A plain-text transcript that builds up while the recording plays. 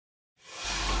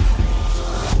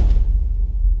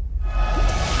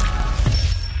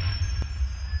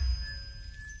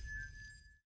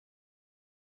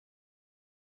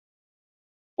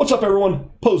What's up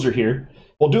everyone, Poser here.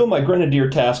 While doing my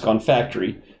Grenadier task on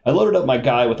Factory, I loaded up my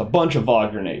guy with a bunch of VOG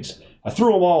grenades. I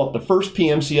threw them all at the first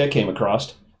PMC I came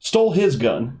across, stole his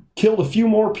gun, killed a few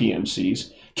more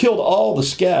PMCs, killed all the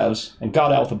scavs, and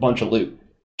got out with a bunch of loot.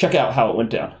 Check out how it went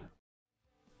down.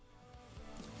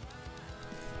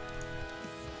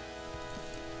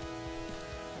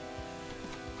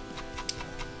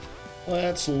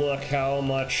 Let's look how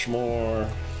much more.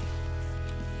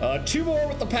 2 more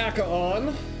with the P.A.K.A.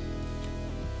 on.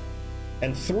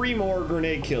 And 3 more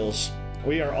grenade kills.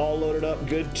 We are all loaded up,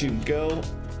 good to go.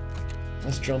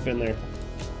 Let's jump in there.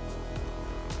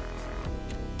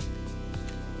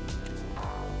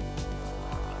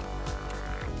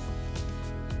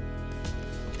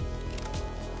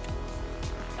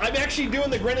 I'm actually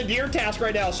doing the Grenadier task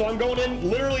right now, so I'm going in,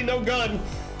 literally no gun.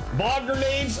 VOG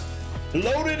grenades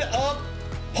loaded up,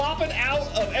 popping out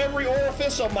of every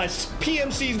orifice of my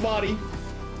PMC's body.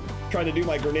 Trying to do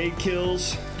my grenade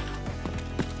kills.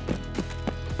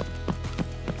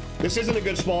 This isn't a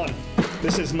good spawn.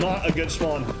 This is not a good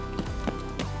spawn.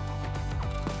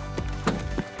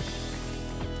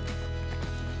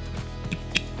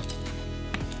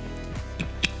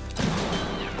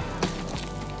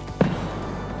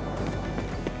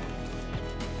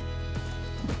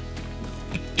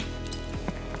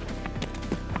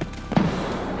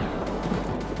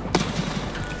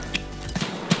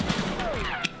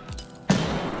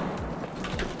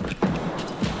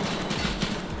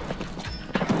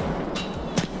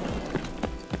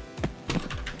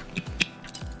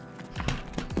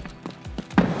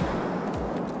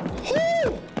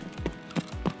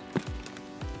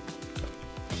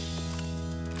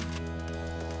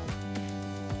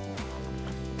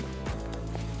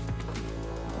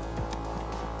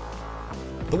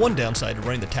 The one downside of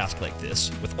running the task like this,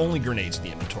 with only grenades in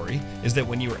the inventory, is that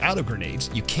when you are out of grenades,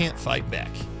 you can't fight back.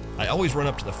 I always run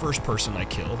up to the first person I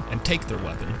kill and take their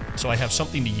weapon, so I have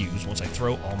something to use once I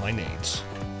throw all my nades.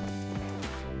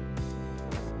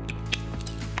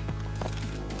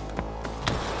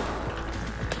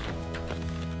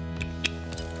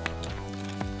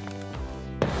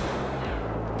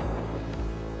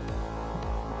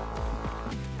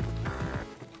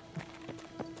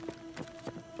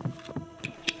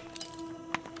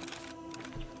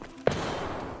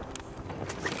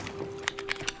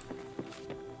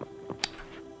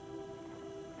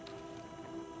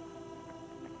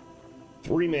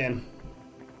 Three-man.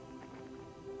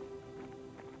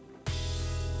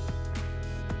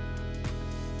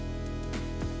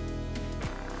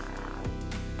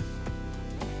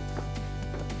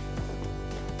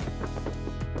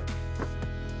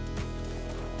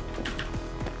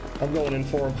 I'm going in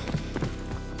for him.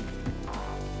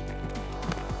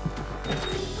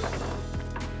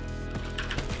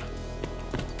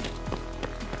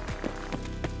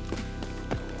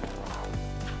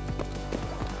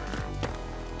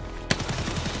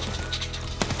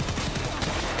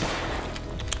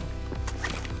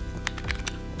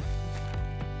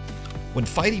 When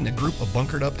fighting a group of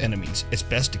bunkered up enemies, it's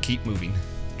best to keep moving.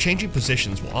 Changing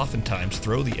positions will oftentimes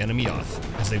throw the enemy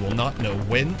off, as they will not know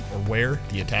when or where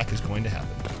the attack is going to happen.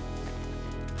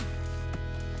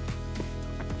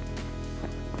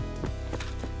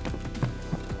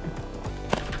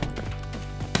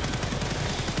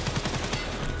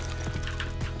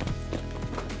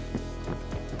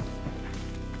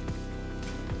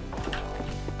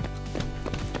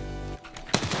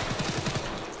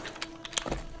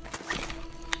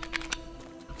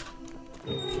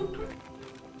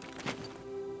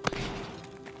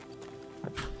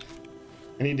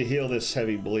 I need to heal this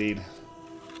heavy bleed.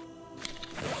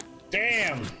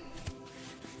 Damn!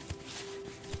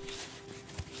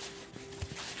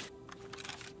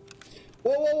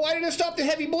 Whoa, why did it stop the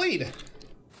heavy bleed?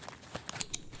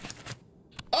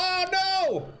 Oh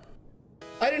no!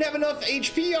 I didn't have enough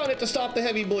HP on it to stop the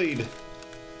heavy bleed.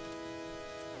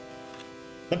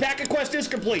 The P.A.K.A. quest is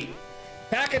complete.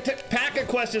 P.A.K.A.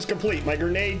 quest is complete. My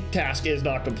grenade task is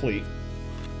not complete.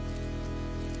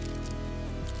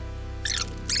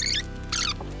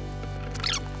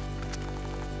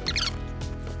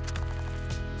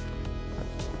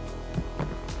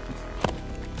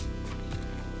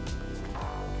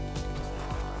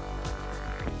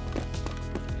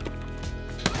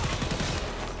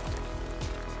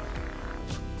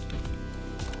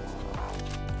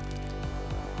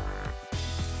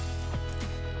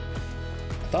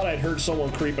 Thought I'd heard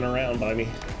someone creeping around by me.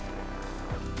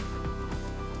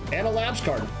 And a labs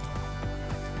card.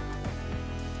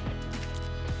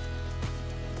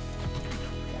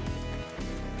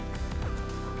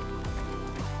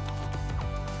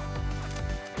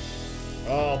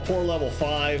 Oh, poor level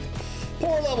 5.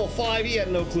 Poor level 5, he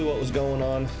had no clue what was going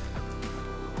on.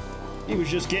 He was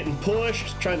just getting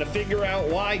pushed, trying to figure out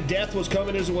why death was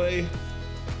coming his way.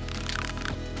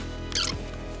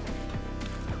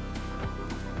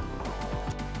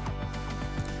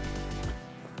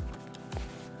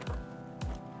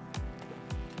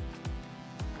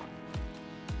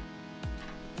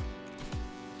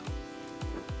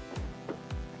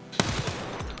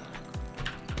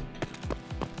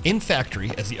 In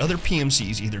factory, as the other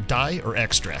PMCs either die or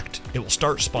extract, it will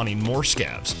start spawning more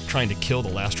scavs, trying to kill the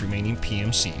last remaining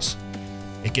PMCs.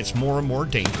 It gets more and more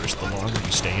dangerous the longer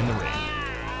you stay in the raid.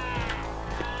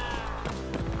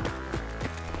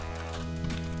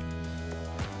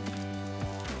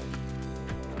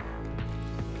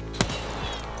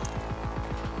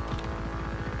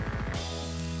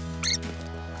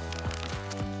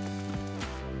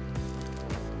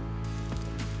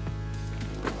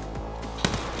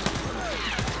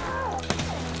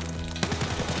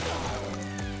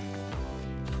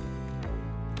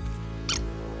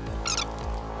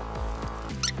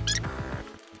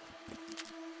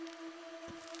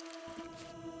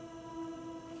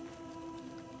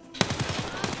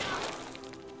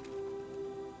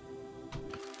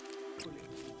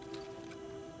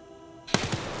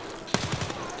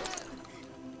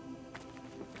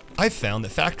 I've found that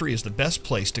factory is the best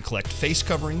place to collect face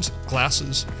coverings,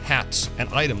 glasses, hats, and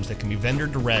items that can be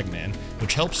vendored to Ragman,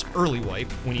 which helps early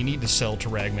wipe when you need to sell to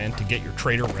Ragman to get your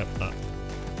trader rep up.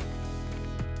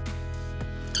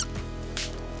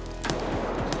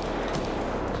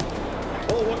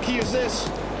 Oh, what key is this?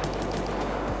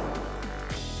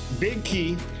 Big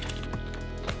key.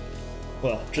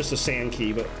 Well, just a sand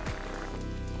key, but...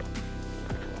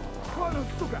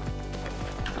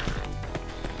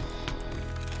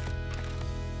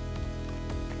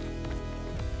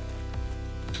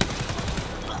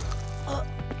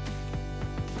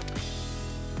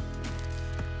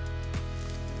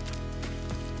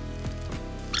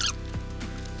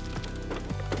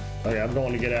 Okay, I'm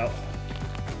going to get out.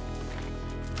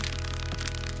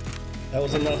 That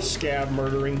was enough scav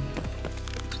murdering.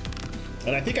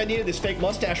 And I think I needed this fake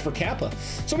mustache for Kappa.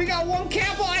 So we got one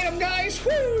Kappa item, guys!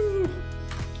 Woo!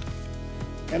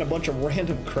 And a bunch of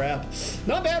random crap.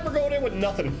 Not bad for going in with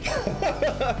nothing.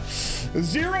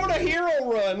 0 to hero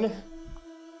run.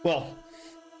 Well,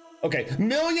 okay,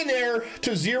 millionaire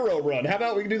to 0 run. How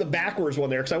about we do the backwards one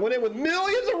there? Because I went in with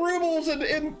millions of rubles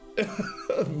in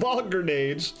VOG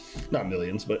grenades. Not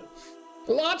millions, but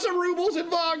lots of rubles in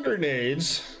VOG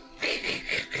grenades.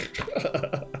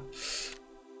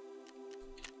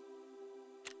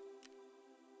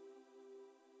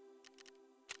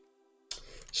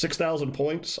 6,000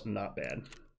 points, not bad.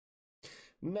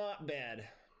 Not bad.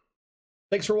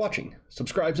 Thanks for watching.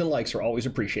 Subscribes and likes are always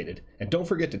appreciated. And don't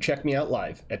forget to check me out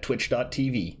live at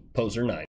twitch.tv, Poser9.